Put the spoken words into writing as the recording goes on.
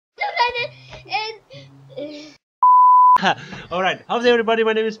Alright, how's everybody?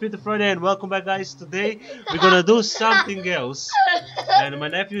 My name is Peter Friday and welcome back, guys. Today we're gonna do something else. And my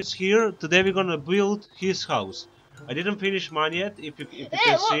nephew is here. Today we're gonna build his house. I didn't finish mine yet, if you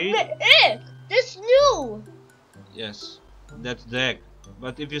can see. This new! Yes, that's the egg.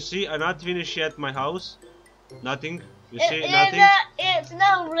 But if you see, I'm not finished yet my house. Nothing. You see, nothing. It's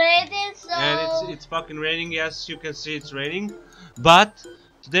not raining, so... And it's fucking raining, yes, you can see it's raining. But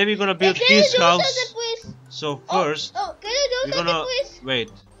today we're gonna build his house. So first, can you do something, please? Wait.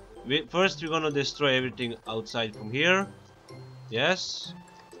 First, we're gonna destroy everything outside from here. Yes.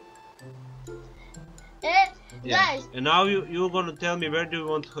 Yes. Guys. And now you're gonna tell me where do you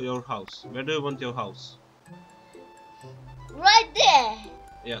want your house? Where do you want your house? Right there.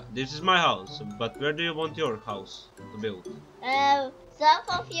 Yeah, this is my house. But where do you want your house to build? Some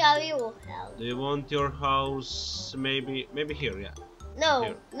of your house. Do you want your house maybe here? Yeah. No.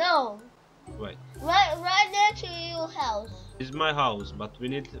 Here. No. Wait. Right next to your house. This is my house, but we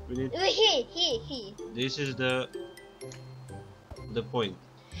need. Here. This is the point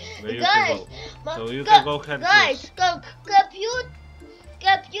where you Guys, can go. So you can go ahead. Guys,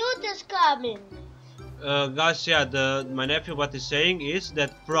 computer's coming. Guys, yeah, my nephew what he's saying is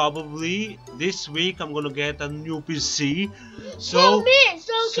that probably this week I'm gonna get a new PC. So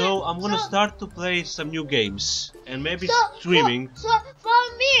I'm gonna start to play some new games and maybe streaming. So for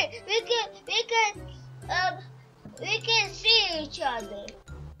me, we can see each other.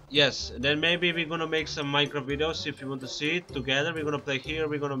 Yes, then maybe we're gonna make some Minecraft videos if you want to see it together. We're gonna play here,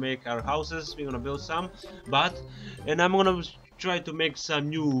 we're gonna make our houses, we're gonna build some, and I'm gonna try to make some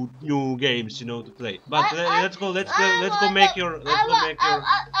new games, you know, to play. But let's go make your. I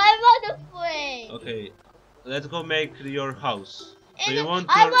want to play. Okay, let's go make your house. So I want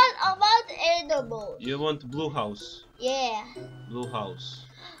animals. You want blue house? Yeah. Blue house.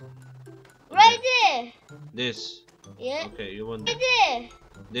 Right there. This. Yeah. Okay, you want right there.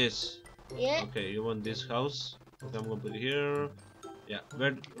 This. Yeah. Okay, you want this house? Okay, I'm gonna put it here. Yeah.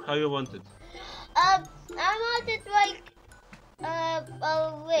 How you want it? I want it like a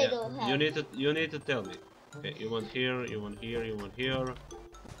little house. You need to tell me. Okay, you want here, you want here, you want here,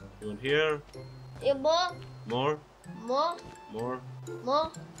 you want here. Yeah, More.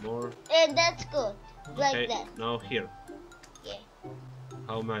 And that's good. Like okay, that. now here. Yeah.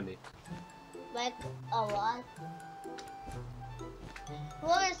 How many? Like a lot.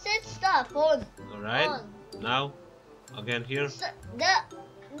 Well, it said stop on. Alright. Now, again here. No.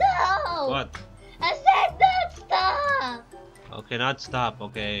 What? I said not stop. Okay, not stop.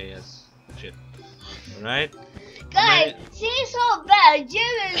 Okay, yes. Shit. Alright. Guys, she's so bad.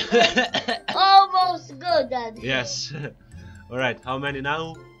 Jim is almost good at it. Yes. Alright, how many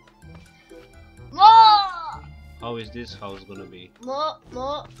now? More. How is this house gonna be? More,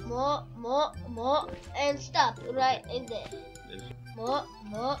 and stop right in there. More.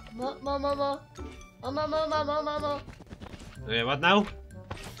 Okay, what now?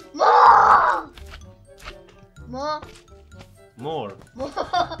 More.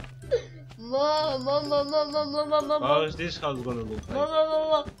 How is this house gonna look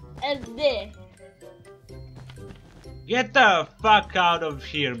like? And there. Get the fuck out of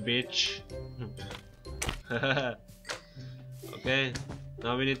here, bitch. Okay,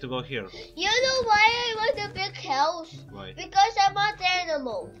 now we need to go here. You know why I want a big house? Why? Because I want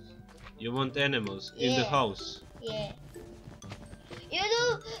animals. You want animals in the house? Yeah. You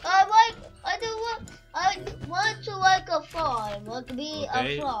know, I want to like a farm. Want to be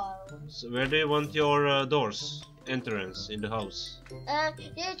a farm. So where do you want your doors? Entrance in the house?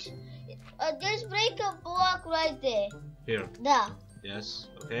 Just break a block right there. Here. Now. Yes.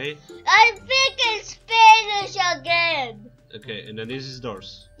 Okay. I'm thinking Spanish again. Okay, and then this is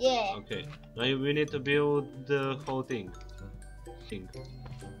doors. Yeah. Okay. Now we need to build the whole thing. Shit.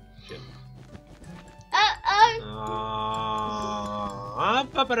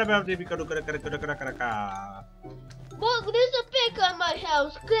 Look, there's a pig on my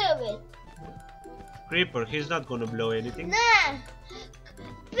house. Kill it. Creeper, he's not gonna blow anything. Nah.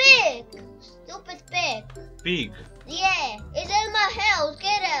 Pig. Stupid pig. Pig. Yeah, it's in my house.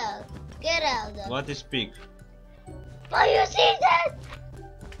 Get out. Get out. What is pig? Oh, you see that?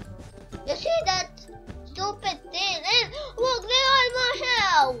 You see that stupid thing? And look, they are in my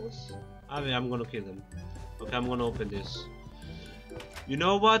house. I'm gonna kill them. Okay, I'm gonna open this. You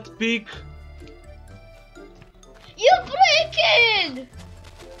know what, pig? You're breaking!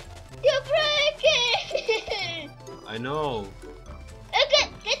 You're breaking! I know. Okay,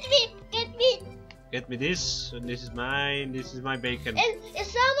 get me! Get me this. This is mine. This is my bacon. And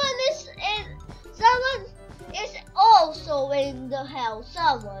someone is also go in the house.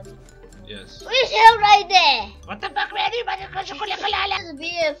 Someone. Yes. Who's here right there? What the fuck, man? That's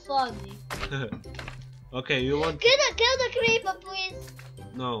very funny. Okay, you want? Can I kill the creeper, please?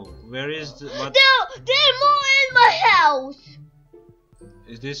 No. Where is the what? They're more in my house.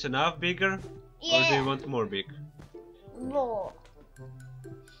 Is this enough bigger? Yeah. Or do you want more big? More.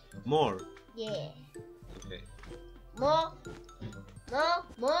 More. Yeah. Okay. More.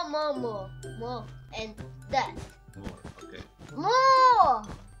 And that. More. Okay. More.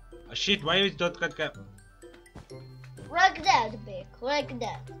 Shit! Why is dot cut cap? Like that, big. Like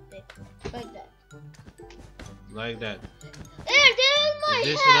that, big. Like that. Like that. They're in my Is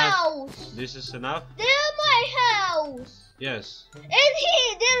this house. enough? This is enough? They're in my house. Yes. And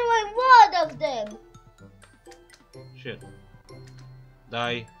there's like one of them. Shit.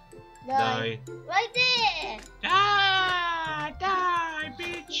 Die. Die. Right there. Die,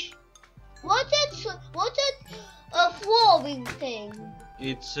 bitch. What's it? A flowing thing.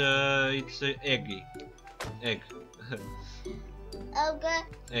 It's a eggy. Egg. Okay.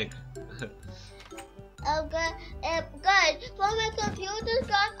 Egg. Okay. Guys, for my computer,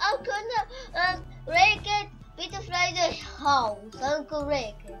 guys, I'm gonna break it with the Friday house. I'm gonna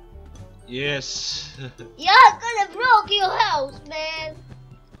break it. Yes. Yeah, I'm gonna broke your house, man.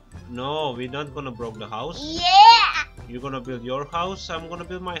 No, we're not gonna broke the house. Yeah. You're gonna build your house, I'm gonna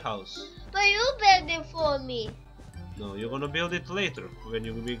build my house. But you build it for me. No, you're gonna build it later when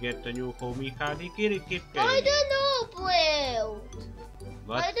we get a new homie. I don't know build.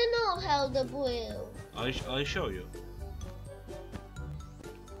 What? I don't know how to build. I'll show you.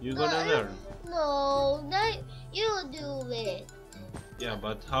 You're gonna learn. No, that you do it. Yeah,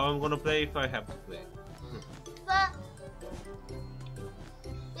 but how I'm gonna play if I have to play? But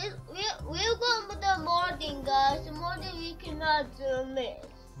we'll go with the modding, guys. The modding we cannot miss.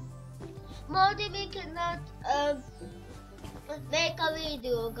 Modding we cannot make a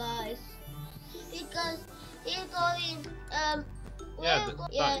video, guys, because he's going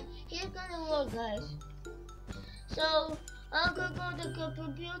he's gonna work, guys. So I'm gonna go to the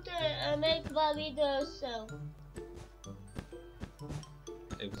computer and make my video myself.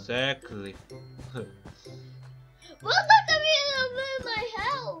 Exactly. What about the video in my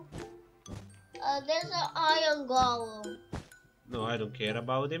house? There's an iron golem. No, I don't care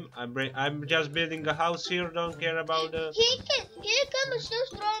about him. I'm just building a house here. Don't care about the. He can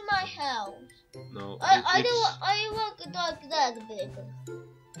destroy my house. No, I want to talk that big.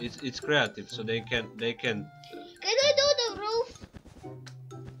 It's creative, so they can. Can I do the roof?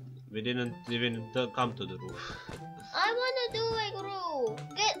 We didn't even come to the roof. I wanna do a roof.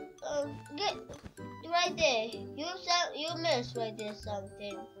 Get right there. You missed right there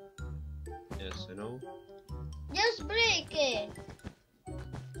something. Yes, I know. Just break it.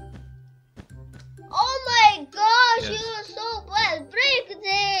 Oh my gosh, Yes. you are so bad. Break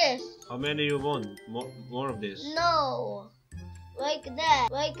this. How many you want? More of this? No. Like that.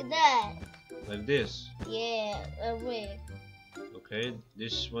 Like that. Like this? Yeah, break. Okay,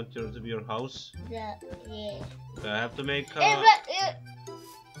 this want to be your house. That, yeah. Okay, I have to make.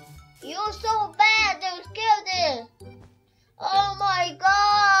 You're so bad. They killed it. Oh my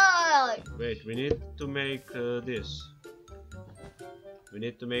god. Wait, we need to make this. We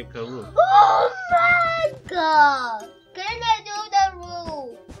need to make a roof. Oh my god. Can I do the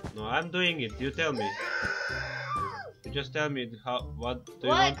roof? No, I'm doing it. You tell me. You just tell me what do you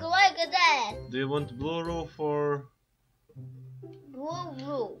Like want? like that. Do you want blue roof or Blue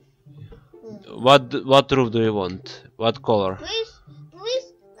roof. what roof do you want? What color? Please,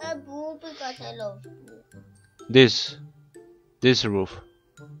 blue because I love blue. This roof.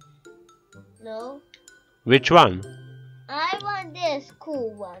 No. Which one? I want this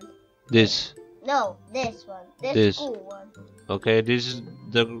cool one. This. No, this one. This. Cool one. Okay, this is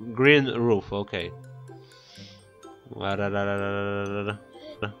the green roof. Okay. I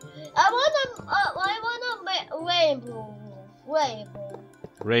want a rainbow roof.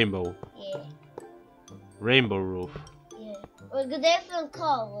 Rainbow. Yeah. Rainbow roof. Yeah. With different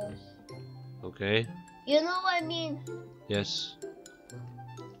colors. Okay. You know what I mean? Yes.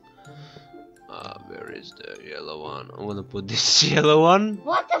 Where is the yellow one? I'm gonna put this yellow one.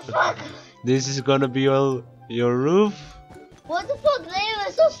 What the fuck? This is gonna be your roof. What the fuck? They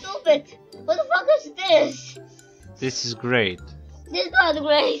are so stupid. What the fuck is this? This is great. This is not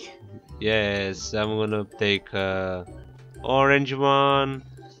great. Yes, I'm gonna take orange one,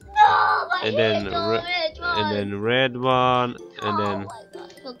 No, my and then red one, and then Oh my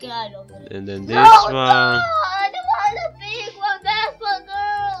god. Okay, I don't know. and then this No, one, I don't want a big one. That's for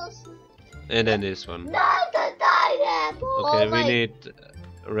girls. and then this one. Not the pineapple. Okay, Oh we my- need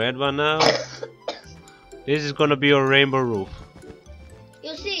red one now. This is gonna be your rainbow roof.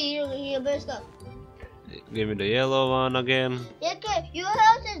 You see, you best up. Give me the yellow one again. Okay, your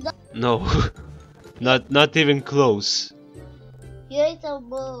house is done. No, not even close. You ate some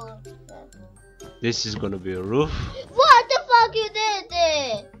more. This is gonna be a roof. What the fuck you did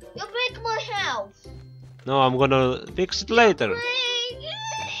there? You break my house. No, I'm gonna fix it later. Break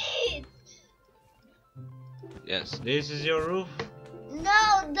it. Yes, this is your roof.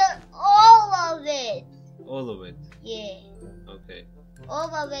 No, all of it. All of it. Yeah, Okay.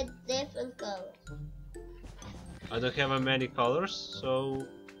 all of it different colors. I don't have many colors, so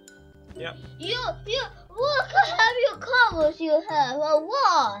yeah. What have your colors you have? Or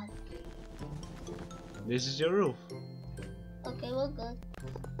what? This is your roof. Okay, we're good.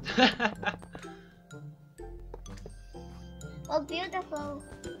 Oh, beautiful.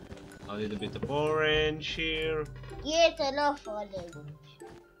 A little bit of orange here. Yes, enough orange.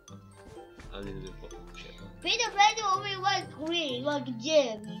 A little bit of orange here. Peter Pan only like green, like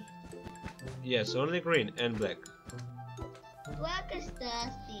Jerry. Yes, only green and black. Black is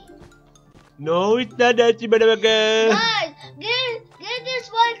nasty. No, it's not that again. Guys, get this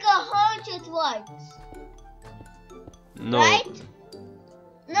like 100 likes. No. Right?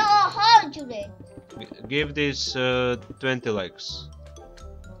 No, 100. Give this 20 likes.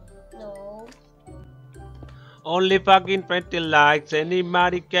 No. Only fucking 20 likes.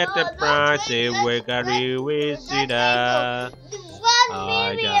 Anybody get No, the not price? 20, Where can we see that? 1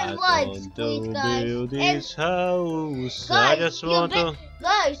 I million just likes, want please, to guys. build And this house. I guys, just want to.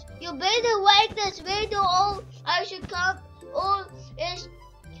 Guys, you better like this video or I should come or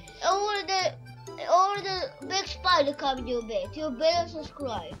the big spider come your bed. You better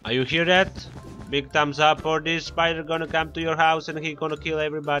subscribe. Are you hear that? Big thumbs up for this spider gonna come to your house and he gonna kill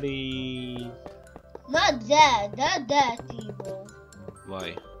everybody. Not that evil.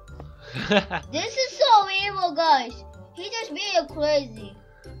 Why? This is so evil, guys. He just being crazy.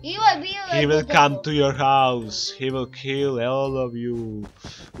 He might be like He will the come devil. to your house. He will kill all of you.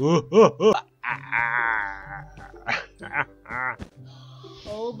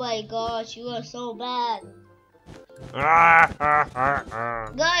 Oh my gosh, you are so bad.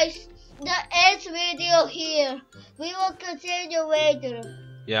 Guys, the end video here. We will continue later.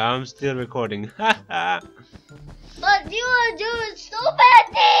 Yeah, I'm still recording. But you are doing stupid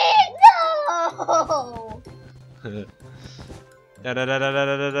things! No!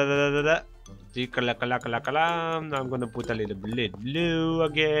 I'm gonna put a little bit blue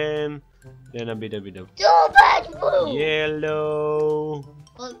again. Then a bit of Stupid blue! yellow.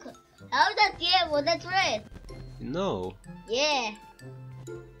 Okay. How's that yellow? That's red. No. Yeah.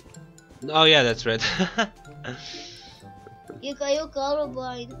 Oh yeah, that's red. You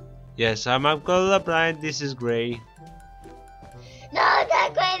colorblind. Yes, I'm colorblind. This is gray. No,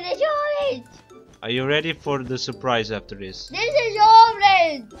 that green is orange! Are you ready for the surprise after this? This is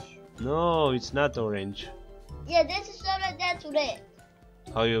orange! No, it's not orange. Yeah, this is orange, that's red.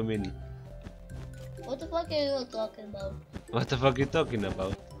 How you mean? What the fuck are you talking about? What the fuck are you talking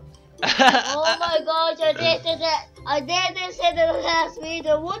about? Oh my gosh, I did this in the last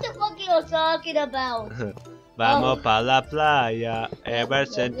video. What the fuck are you talking about? Vamos pa la playa. Ever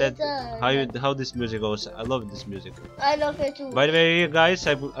since that. How this music goes? I love this music. I love it too. By the way, guys,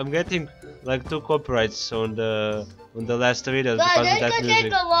 I'm getting like 2 copyrights on the last video Guys, because of this that could music.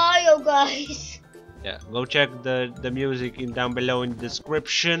 take a while, guys. Yeah, go check the music in down below in the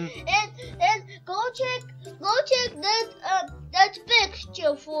description. And go check that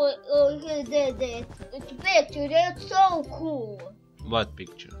picture for the picture. That's so cool. What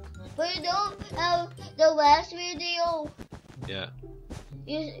picture? But you know how the last video Yeah.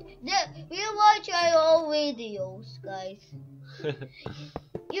 we watch our old videos, guys.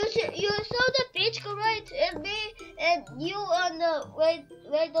 You saw the picture, right? And me and you on the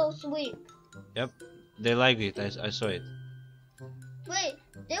radio sweep. Yep. They like it. I saw it. Wait,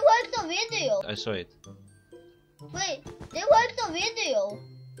 they like the video. I saw it. Wait, they like the video.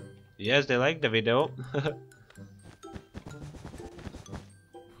 Yes, they like the video.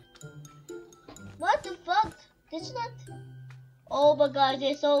 What the fuck? This not. Oh my god,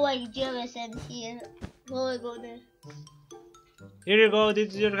 they're so like jealous and here. Oh my goodness. Here you go. This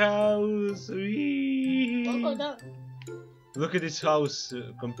is your house. Whee! Oh no. Look at this house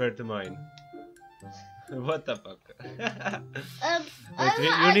compared to mine. What the fuck?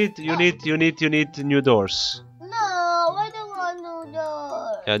 Wait, you need new doors. No, I don't want no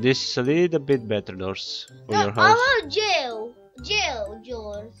door. Yeah, this is a little bit better doors for No, your I house. want jail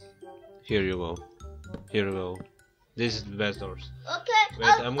doors. Here you go. Here you go. This is the best doors. Okay, Wait,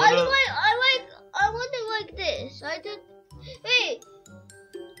 I I'm gonna- want it like this. I did. Wait,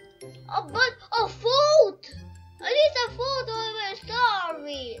 Oh, but food! I need some food or we're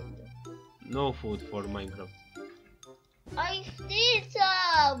starving. No food for Minecraft. I need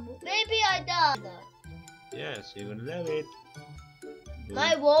some. Maybe I done. Yes, you're gonna love it.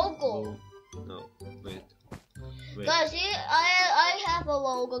 My logo. No, wait. Guys, see, I have a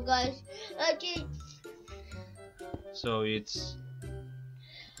logo, guys. Okay. So it's.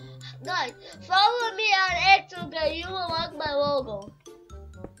 Guys, follow me on Instagram. You will like my logo.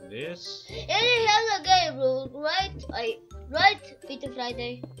 This? And it has a game rule, right? Right, Peter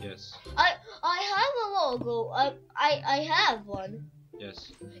Friday. Yes. I have a logo. I have one.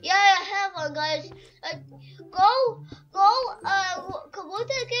 Yes. Yeah, I have one, guys. Go. What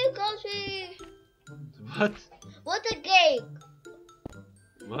the game calls me? What? What the game?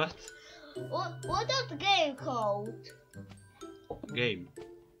 What? What is the game called? Game.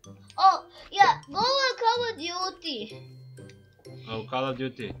 Oh, yeah. Go on Call of Duty. Oh, Call of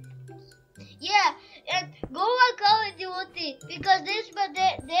Duty. Yeah, and go on Call of Duty because there's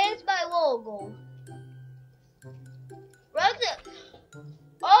my logo. Right there.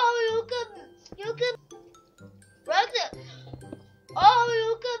 Oh, you can. Right there. Oh,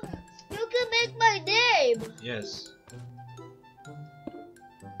 you can make my name. Yes.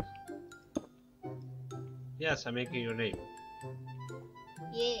 Yes, I'm making your name.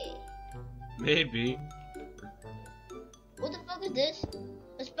 Yeah. Maybe. What the fuck is this?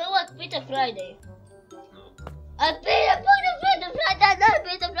 I spell like Peter Friday. No. I Peter Friday, not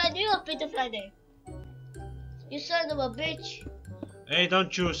Peter Friday. You are Peter Friday. You son of a bitch. Hey,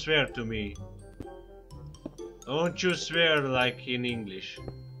 don't you swear to me. Don't you swear like in English.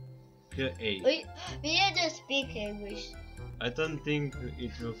 Hey. We need to speak English. I don't think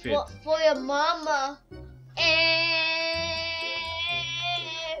it will fit. For your mama.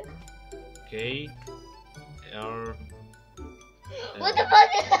 K. R. What the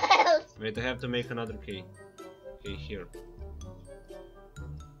fuck is that? Wait, I have to make another K. Okay, here.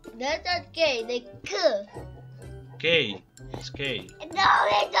 That's not K, they K. K. It's K. No,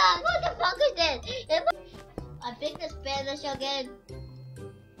 it's not. What the fuck is that? I picked the Spanish again.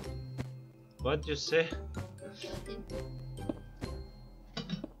 What you say?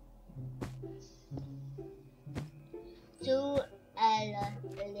 Two hours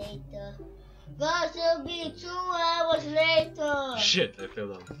later. Guys, it'll be 2 hours later. Shit, I fell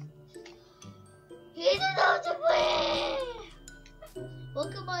down. He didn't know to play.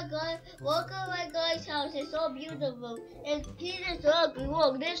 Look at my guy's house. It's so beautiful. And he is ugly.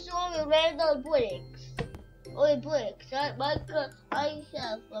 Look, there's only random bricks. Only bricks. I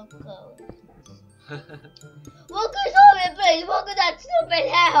have some color. Look at all the bricks. Look at that stupid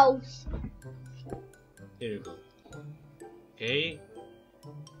house. Here you go. K.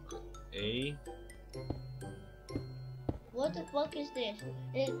 A. What the fuck is this?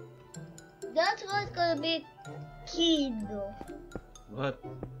 That's what's gonna be Kindle. What?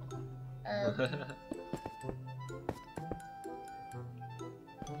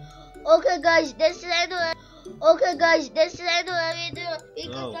 Okay, guys, this is the end of Okay, guys, this is the end of the video. You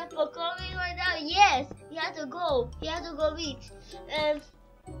can stop recording right now. Yes, you have to go. You have to go read. And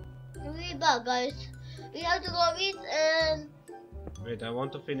we'll be back, guys. We have to go read and. Wait, I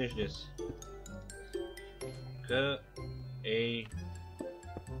want to finish this. K. A.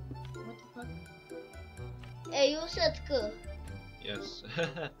 What the fuck? Hey, you said K. Yes.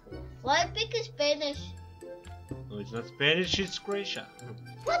 Why pick Spanish? No, it's not Spanish, it's Croatian.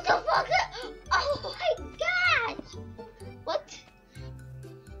 What the fuck? Oh my god! What?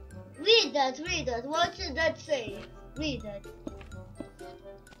 Read that, read that. What does that say? Read that.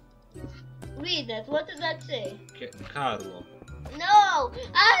 Read that. What does that say? Carlo. No!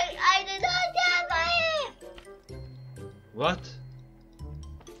 I did not have him! What?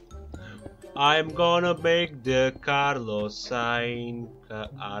 I'm gonna make the Carlo sign.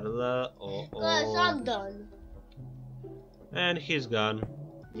 Carla. Guys, I'm done. And he's gone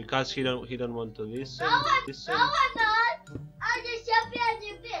because he don't want to listen. No, I'm not. I just jump in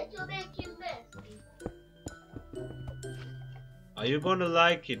your bed to make you messy. Are you gonna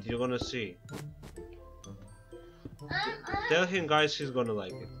like it? You're gonna see. Tell him, guys, he's gonna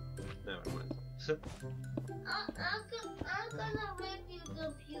like it. Never mind. I'm gonna make you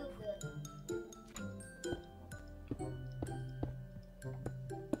computer.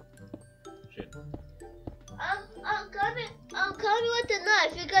 Shit. I'm coming with the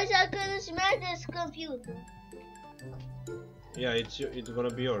knife because I'm gonna smash this computer. Yeah, it's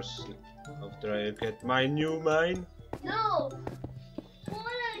gonna be yours after I get my new mine. No.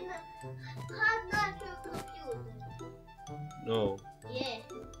 Hot knife your computer. No. Yeah.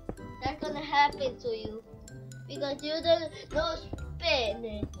 That's gonna happen to you because you don't know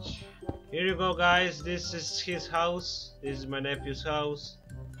spinach. Here you go, guys. This is his house. This is my nephew's house.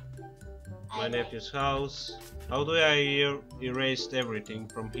 My nephew's house. How do I erase everything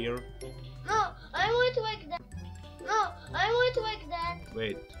from here? No, I want to make that. No, I want to make that.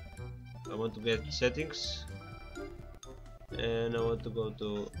 Wait. I want to get settings. And I want to go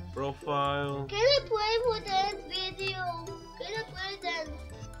to profile. Can I play for the end video? Can I play that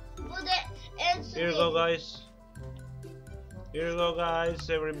for the end video? Here you go, guys. Here you go, guys,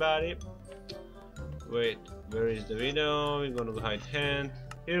 everybody. Wait, where is the video? We're gonna hide hand.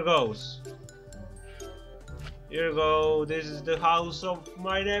 Here goes. Here you go. This is the house of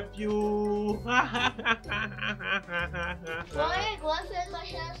my nephew. My girlfriend, my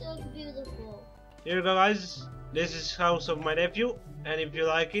house looks beautiful. Here you go, guys. This is house of my nephew, and if you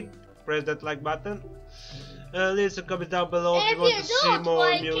like it, press that like button. Leave a comment down below if you want to see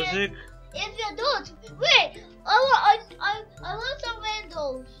more music. If you don't, wait, I want some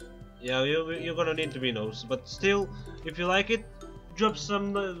windows. Yeah, you're gonna need the windows, but still, if you like it, drop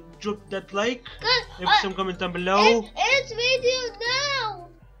that like, leave some comment down below. End video now.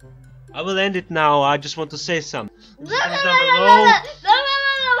 I will end it now. I just want to say something. No, Comment down below.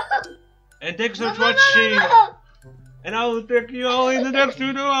 And thanks for watching. And I will take you all in the next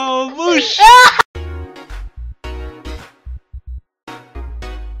video. Whoosh!